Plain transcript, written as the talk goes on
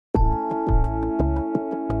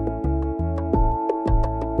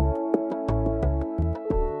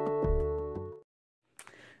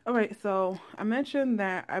Alright, so I mentioned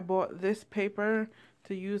that I bought this paper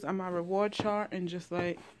to use on my reward chart and just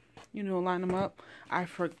like, line them up. I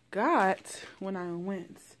forgot when I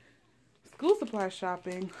went school supply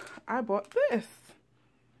shopping, I bought this.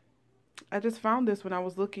 I just found this when I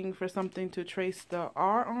was looking for something to trace the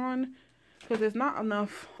R on, because there's not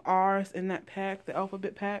enough R's in that pack, the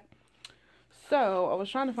alphabet pack. So I was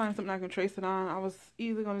trying to find something I can trace it on. I was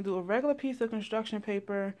either going to do a regular piece of construction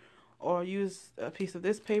paper or use a piece of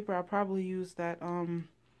this paper. I'll probably use that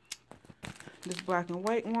this black and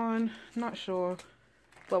white one, not sure.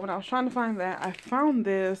 But when I was trying to find that, I found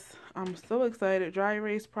this. I'm so excited. Dry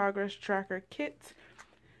Erase Progress Tracker Kit.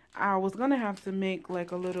 I was gonna have to make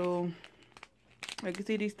like a little, like you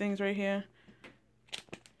see these things right here,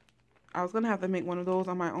 I was gonna have to make one of those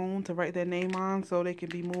on my own to write their name on so they can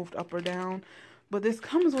be moved up or down, but this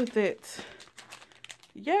comes with it.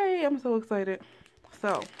 Yay, I'm so excited.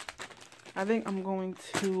 So I think I'm going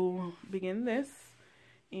to begin this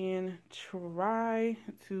and try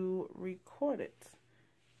to record it.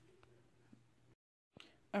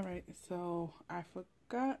 Alright, so I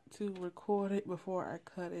forgot to record it before I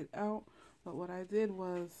cut it out, but what I did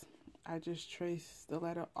was I just traced the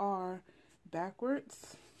letter R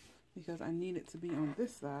backwards because I need it to be on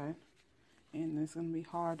this side, and it's going to be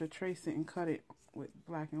hard to trace it and cut it with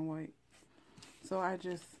black and white. So I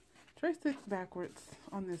just traced it backwards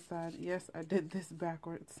on this side. Yes, I did this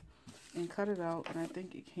backwards and cut it out, and I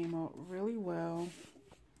think it came out really well.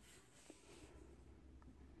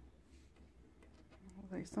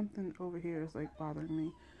 Like something over here is like bothering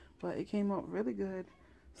me, but it came out really good.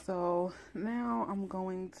 So now I'm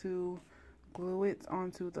going to glue it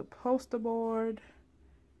onto the poster board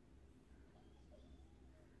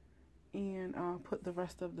and put the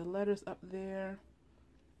rest of the letters up there,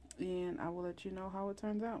 and I will let you know how it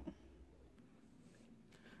turns out.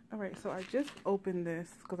 Alright, so I just opened this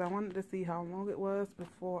because I wanted to see how long it was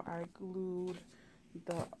before I glued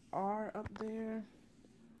the R up there,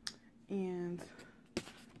 and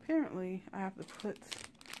apparently I have to put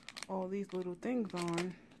all these little things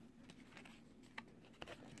on.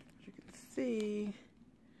 As you can see,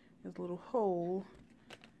 there's a little hole,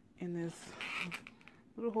 and there's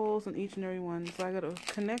little holes in each and every one. So I gotta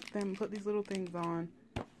connect them, put these little things on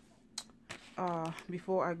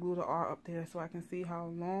before I glue the R up there so I can see how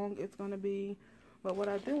long it's gonna be. But what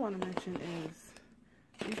I do want to mention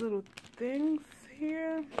is these little things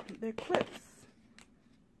here, they're clips.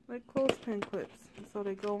 Like clothespin clips, so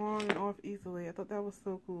they go on and off easily. I thought that was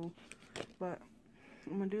so cool, but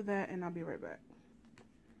I'm gonna do that and I'll be right back.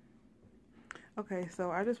 Okay,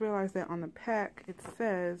 so I just realized that on the pack it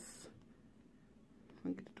says, let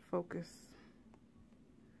me get it to focus.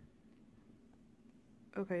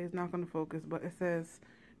 Okay, it's not gonna focus, but it says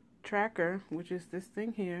tracker, which is this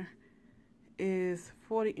thing here, is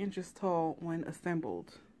 40 inches tall when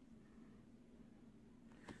assembled.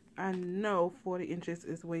 I know 40 inches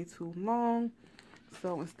is way too long,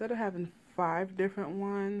 so instead of having 5 different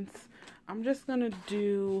ones, I'm just gonna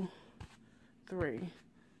do 3.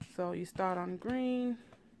 So you start on green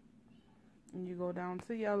and you go down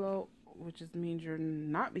to yellow, which means you're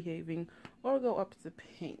not behaving, or go up to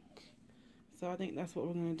pink. So I think that's what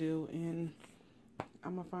we're gonna do, and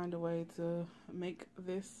I'm gonna find a way to make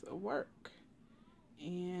this work.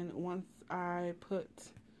 And once I'm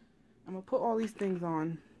gonna put all these things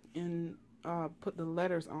on and put the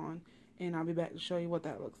letters on, and I'll be back to show you what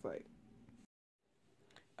that looks like.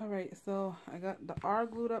 Alright, so I got the R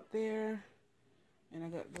glued up there, and I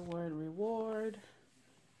got the word reward,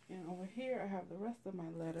 and over here I have the rest of my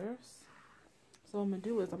letters. So what I'm going to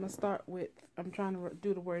do is I'm going to start with, I'm trying to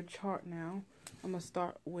do the word chart now. I'm going to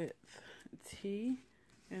start with T,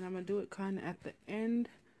 and I'm going to do it kind of at the end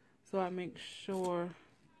so I make sure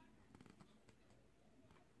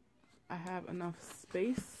I have enough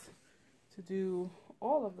space to do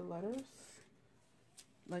all of the letters.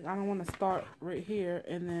 Like, I don't want to start right here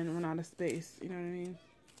and then run out of space, you know what I mean?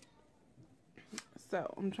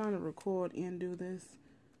 So I'm trying to record and do this,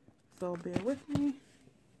 so bear with me.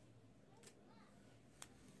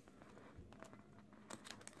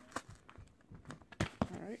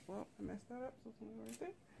 Alright, well, I messed that up, so it's going to go right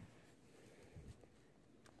there.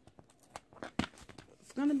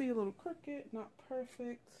 It's going to be a little crooked, not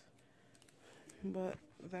perfect, but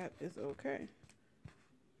that is okay.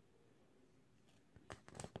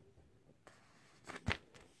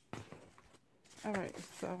 Alright,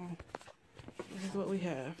 so this is what we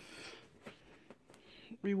have.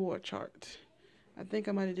 Reward chart. I think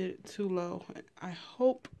I might have did it too low. I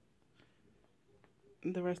hope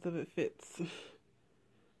the rest of it fits.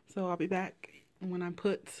 So I'll be back when I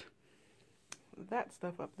put that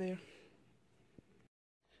stuff up there.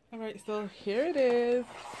 Alright, so here it is.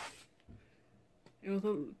 It was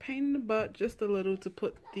a pain in the butt, just a little, to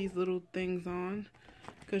put these little things on,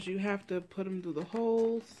 because you have to put them through the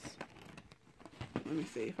holes. Let me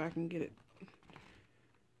see if I can get it.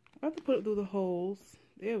 I have to put it through the holes.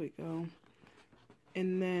 There we go.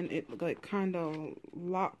 And then it like kind of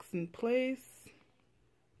locks in place.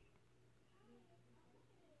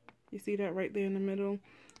 You see that right there in the middle?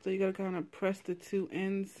 So you gotta kind of press the two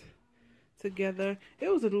ends together. It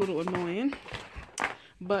was a little annoying,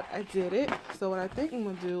 but I did it. So what I think I'm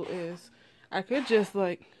gonna do is, I could just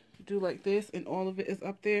like do like this and all of it is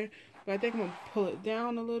up there, but I think I'm gonna pull it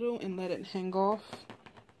down a little and let it hang off.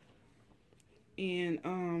 And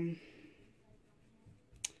I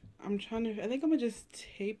think I'm gonna just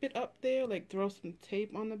tape it up there, like throw some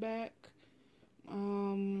tape on the back. I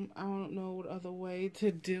don't know what other way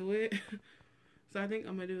to do it. So I think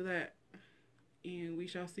I'm gonna do that, and we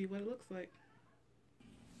shall see what it looks like.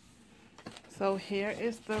 So here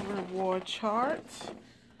is the reward chart.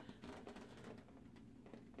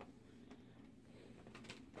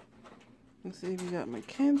 Let's see, we got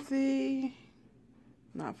Mackenzie,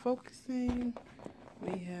 not focusing.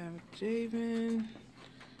 We have Javen.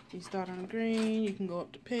 You start on green, you can go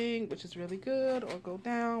up to pink, which is really good, or go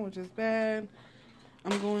down, which is bad.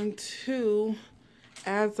 I'm going to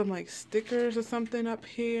add some like stickers or something up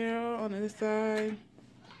here on this side,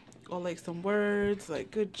 or like some words like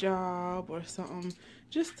good job or something,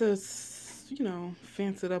 just to, you know,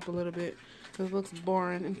 fancy it up a little bit, because it looks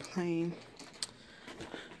boring and plain.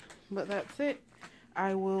 But that's it.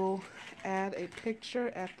 I will add a picture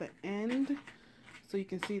at the end so you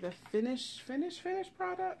can see the finished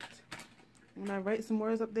product. When I write some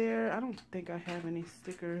words up there, I don't think I have any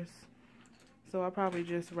stickers, so I'll probably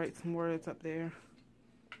just write some words up there.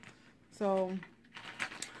 So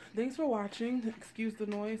thanks for watching. Excuse the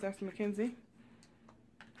noise. That's Mackenzie.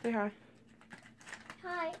 Say hi.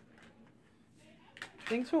 Hi.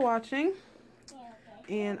 Thanks for watching. Yeah,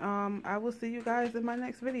 okay. And I will see you guys in my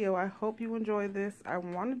next video. I hope you enjoyed this. I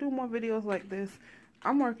want to do more videos like this.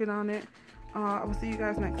 I'm working on it. I will see you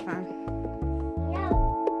guys next time.